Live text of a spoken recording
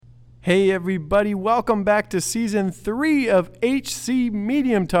Hey everybody, welcome back to Season 3 of HC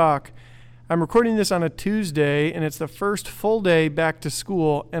Medium Talk. I'm recording this on a Tuesday, and it's the first full day back to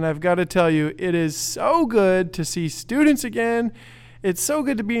school, and I've got to tell you, it is so good to see students again. It's so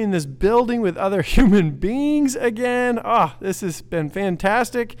good to be in this building with other human beings again. This has been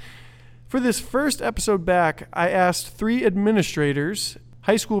fantastic. For this first episode back, I asked 3 administrators,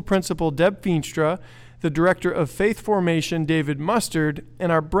 high school principal Deb Feenstra, the director of Faith Formation, David Mustard,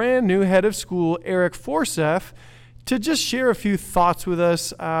 and our brand new head of school, Eric Forseth, to just share a few thoughts with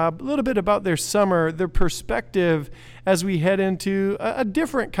us, a little bit about their summer, their perspective as we head into a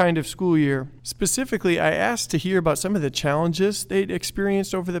different kind of school year. Specifically, I asked to hear about some of the challenges they'd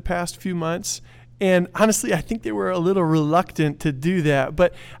experienced over the past few months. And honestly, I think they were a little reluctant to do that.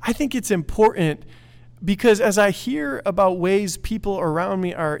 But I think it's important because as I hear about ways people around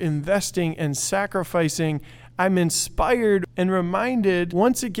me are investing and sacrificing, I'm inspired and reminded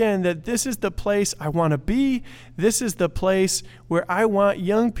once again that this is the place I want to be. This is the place where I want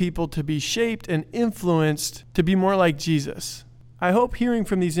young people to be shaped and influenced to be more like Jesus. I hope hearing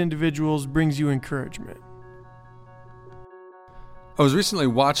from these individuals brings you encouragement. I was recently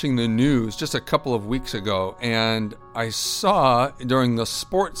watching the news just a couple of weeks ago, and I saw during the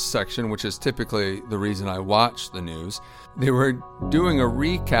sports section, which is typically the reason I watch the news, they were doing a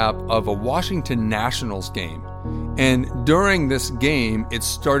recap of a Washington Nationals game. And during this game, it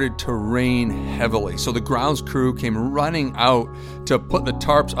started to rain heavily. So the grounds crew came running out to put the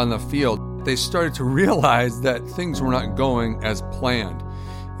tarps on the field. They started to realize that things were not going as planned.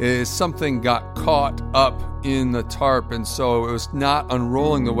 Something got caught up in the tarp, and so it was not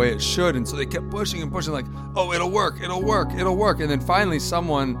unrolling the way it should, and so they kept pushing and pushing like, oh, it'll work. And then finally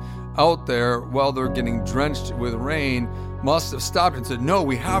someone out there, while they're getting drenched with rain, must have stopped and said, no,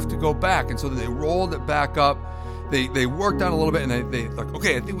 we have to go back. And so they rolled it back up. They worked on it a little bit, and they like,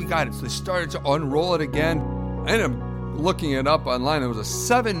 okay, I think we got it. So they started to unroll it again. I ended up looking it up online. It was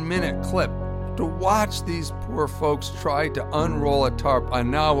a 7-minute clip to watch these poor folks try to unroll a tarp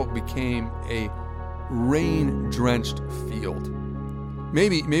on now what became a rain-drenched field.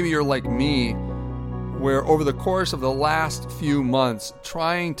 Maybe you're like me, where over the course of the last few months,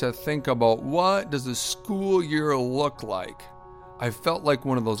 trying to think about what does the school year look like, I felt like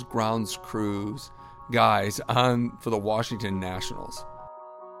one of those grounds crews guys for the Washington Nationals.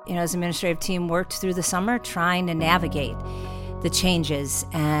 As an administrative team worked through the summer trying to navigate the changes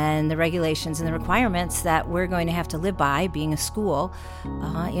and the regulations and the requirements that we're going to have to live by being a school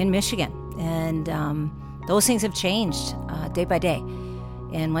in Michigan. And those things have changed day by day.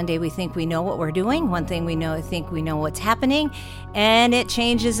 And one day we think we know what we're doing. One thing think we know what's happening, and it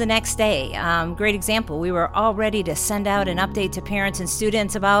changes the next day. Great example, we were all ready to send out an update to parents and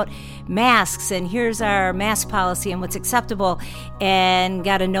students about masks, and here's our mask policy and what's acceptable, and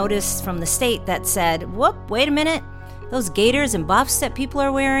got a notice from the state that said, whoop, wait a minute. Those gaiters and buffs that people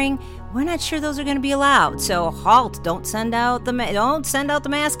are wearing, we're not sure those are going to be allowed. So halt! Don't send out the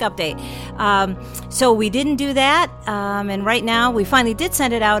mask update. So we didn't do that, and right now we finally did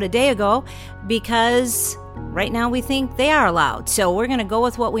send it out a day ago because right now we think they are allowed. So we're going to go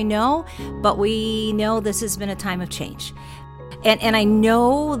with what we know, but we know this has been a time of change, and I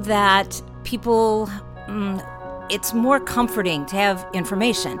know that people. It's more comforting to have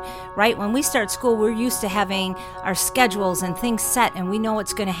information, right? When we start school, we're used to having our schedules and things set, and we know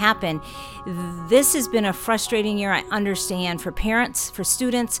what's going to happen. This has been a frustrating year, I understand, for parents, for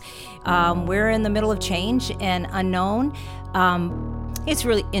students. We're in the middle of change and unknown. It's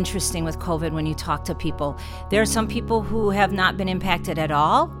really interesting with COVID when you talk to people. There are some people who have not been impacted at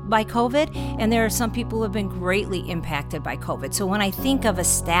all by COVID, and there are some people who have been greatly impacted by COVID. So when I think of a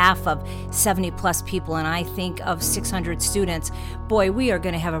staff of 70 plus people and I think of 600 students, boy, we are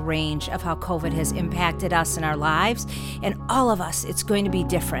going to have a range of how COVID has impacted us in our lives. And all of us, it's going to be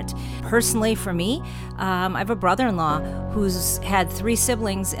different. Personally, for me, I have a brother-in-law who's had 3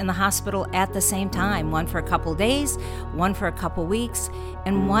 siblings in the hospital at the same time, one for a couple days, one for a couple weeks,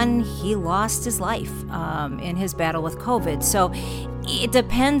 and one he lost his life in his battle with COVID. So it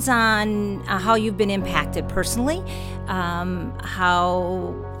depends on how you've been impacted personally,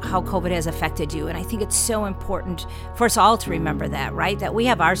 how COVID has affected you. And I think it's so important for us all to remember that, right? That we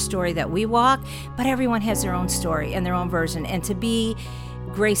have our story that we walk, but everyone has their own story and their own version. And to be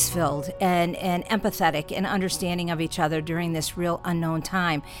grace-filled and empathetic and understanding of each other during this real unknown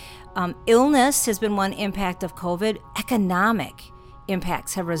time. Illness has been one impact of COVID. Economic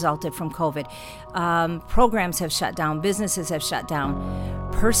impacts have resulted from COVID. Programs have shut down. Businesses have shut down.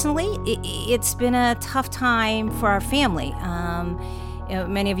 Personally, it's been a tough time for our family.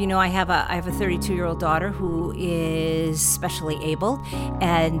 Many of you know I have a 32-year-old daughter who is specially abled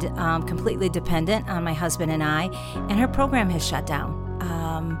and completely dependent on my husband and I, and her program has shut down,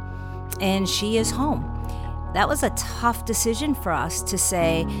 and she is home. That was a tough decision for us to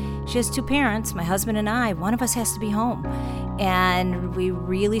say. She has two parents, my husband and I. One of us has to be home. And we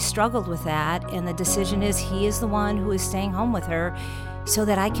really struggled with that. And the decision is he is the one who is staying home with her so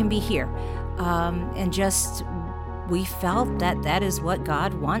that I can be here. We felt that is what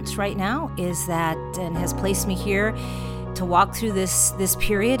God wants right now, is that, and has placed me here to walk through this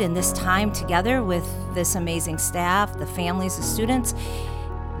period and this time together with this amazing staff, the families, the students.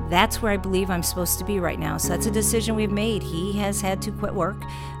 That's where I believe I'm supposed to be right now. So that's a decision we've made. He has had to quit work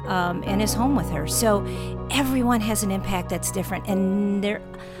and is home with her. So everyone has an impact that's different. And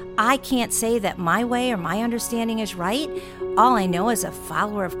I can't say that my way or my understanding is right. All I know as a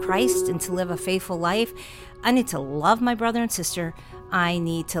follower of Christ and to live a faithful life, I need to love my brother and sister. I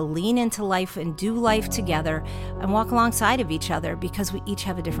need to lean into life and do life together and walk alongside of each other, because we each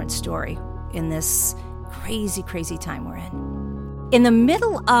have a different story in this crazy, crazy time we're in. In the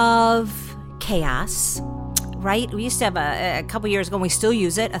middle of chaos, right? We used to have a couple years ago, and we still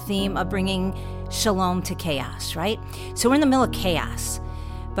use it, a theme of bringing shalom to chaos, right? So we're in the middle of chaos.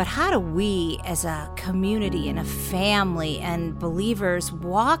 But how do we as a community and a family and believers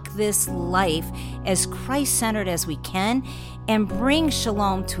walk this life as Christ-centered as we can and bring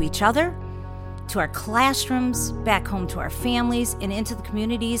shalom to each other, to our classrooms, back home to our families, and into the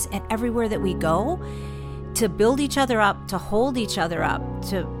communities and everywhere that we go, to build each other up, to hold each other up,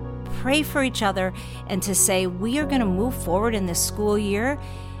 to pray for each other, and to say we are going to move forward in this school year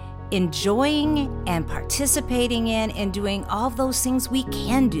enjoying and participating in and doing all of those things we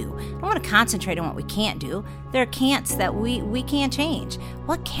can do. I don't want to concentrate on what we can't do. There are can'ts that we can't change.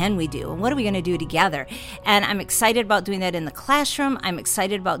 What can we do? And what are we going to do together? And I'm excited about doing that in the classroom. I'm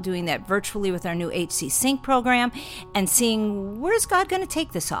excited about doing that virtually with our new HC Sync program and seeing where's God going to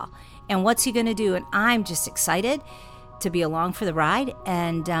take this all and what's he going to do. And I'm just excited to be along for the ride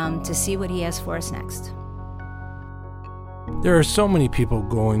and to see what he has for us next. There are so many people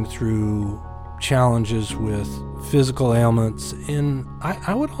going through challenges with physical ailments, and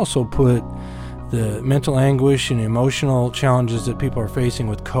I would also put the mental anguish and emotional challenges that people are facing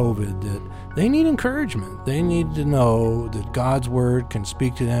with COVID, that they need encouragement. They need to know that God's Word can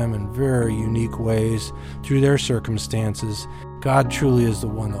speak to them in very unique ways through their circumstances. God truly is the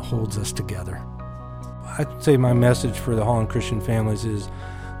one that holds us together. I'd say my message for the Holland Christian families is,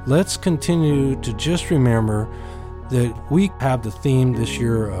 let's continue to just remember that we have the theme this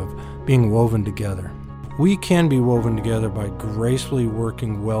year of being woven together. We can be woven together by gracefully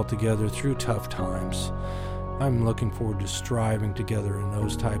working well together through tough times. I'm looking forward to striving together in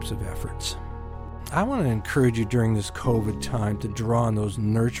those types of efforts. I want to encourage you during this COVID time to draw on those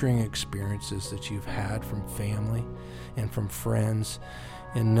nurturing experiences that you've had from family and from friends,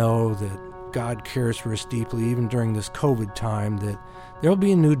 and know that God cares for us deeply even during this COVID time, that there'll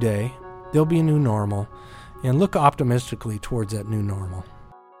be a new day, there'll be a new normal, and look optimistically towards that new normal.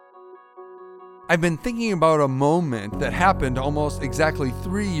 I've been thinking about a moment that happened almost exactly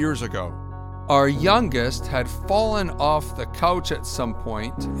 3 years ago. Our youngest had fallen off the couch at some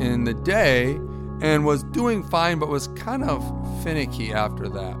point in the day and was doing fine, but was kind of finicky after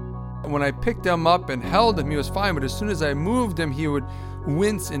that. When I picked him up and held him, he was fine, but as soon as I moved him, he would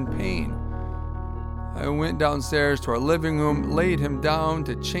wince in pain. I went downstairs to our living room, laid him down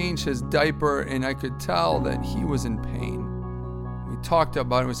to change his diaper, and I could tell that he was in pain. We talked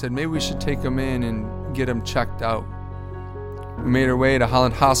about it. We said maybe we should take him in and get him checked out. We made our way to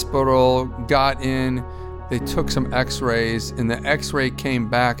Holland Hospital, got in. They took some x-rays, and the x-ray came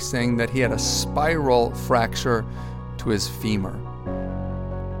back saying that he had a spiral fracture to his femur.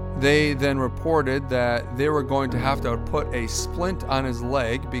 They then reported that they were going to have to put a splint on his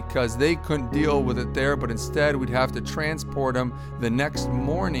leg because they couldn't deal with it there, but instead we'd have to transport him the next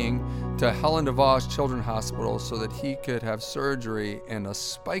morning to Helen DeVos Children's Hospital so that he could have surgery and a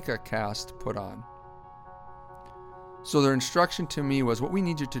spica cast put on. So their instruction to me was, what we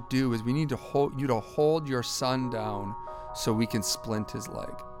need you to do is we need to hold your son down so we can splint his leg.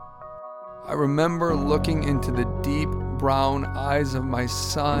 I remember looking into the deep brown eyes of my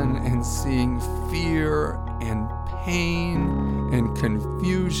son and seeing fear and pain and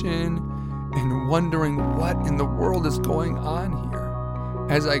confusion and wondering what in the world is going on here.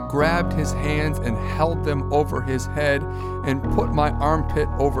 As I grabbed his hands and held them over his head and put my armpit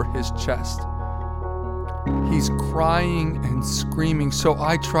over his chest. He's crying and screaming, so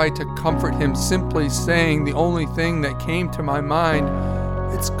I tried to comfort him, simply saying the only thing that came to my mind,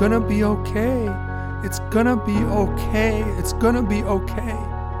 "It's gonna be okay. It's gonna be okay. It's gonna be okay.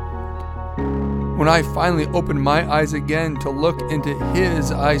 When I finally opened my eyes again to look into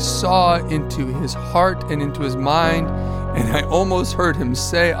his, I saw into his heart and into his mind, and I almost heard him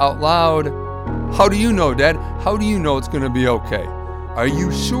say out loud, "How do you know, Dad? How do you know it's gonna be okay? Are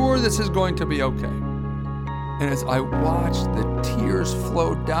you sure this is going to be okay?" And as I watched the tears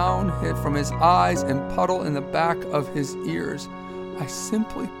flow down from his eyes and puddle in the back of his ears, I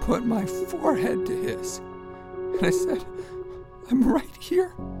simply put my forehead to his, and I said, "I'm right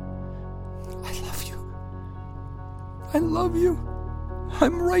here. I love you. I love you.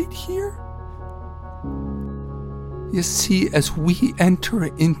 I'm right here." You see, as we enter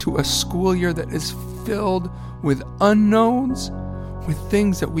into a school year that is filled with unknowns, with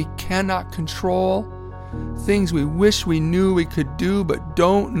things that we cannot control, things we wish we knew we could do but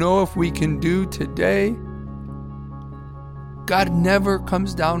don't know if we can do today, God never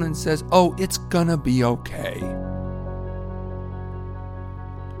comes down and says, "Oh, it's gonna be okay."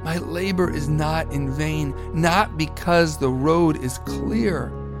 My labor is not in vain, not because the road is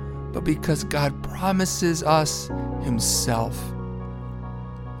clear, but because God promises us himself.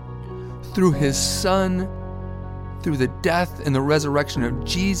 Through his Son, through the death and the resurrection of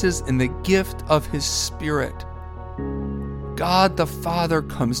Jesus and the gift of his Spirit, God the Father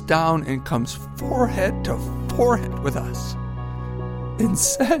comes down and comes forehead to forehead with us and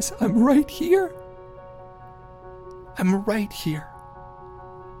says, "I'm right here. I'm right here.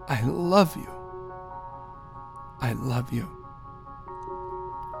 I love you. I love you."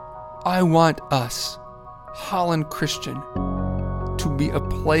 I want us, Holland Christian, to be a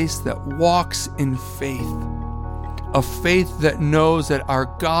place that walks in faith, a faith that knows that our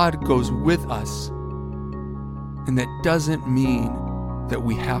God goes with us, and that doesn't mean that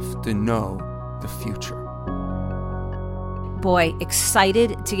we have to know the future. Boy,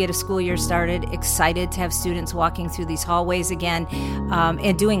 excited to get a school year started, excited to have students walking through these hallways again,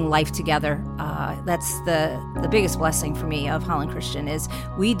 and doing life together. That's the biggest blessing for me of Holland Christian is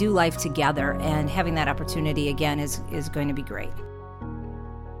we do life together, and having that opportunity again is going to be great.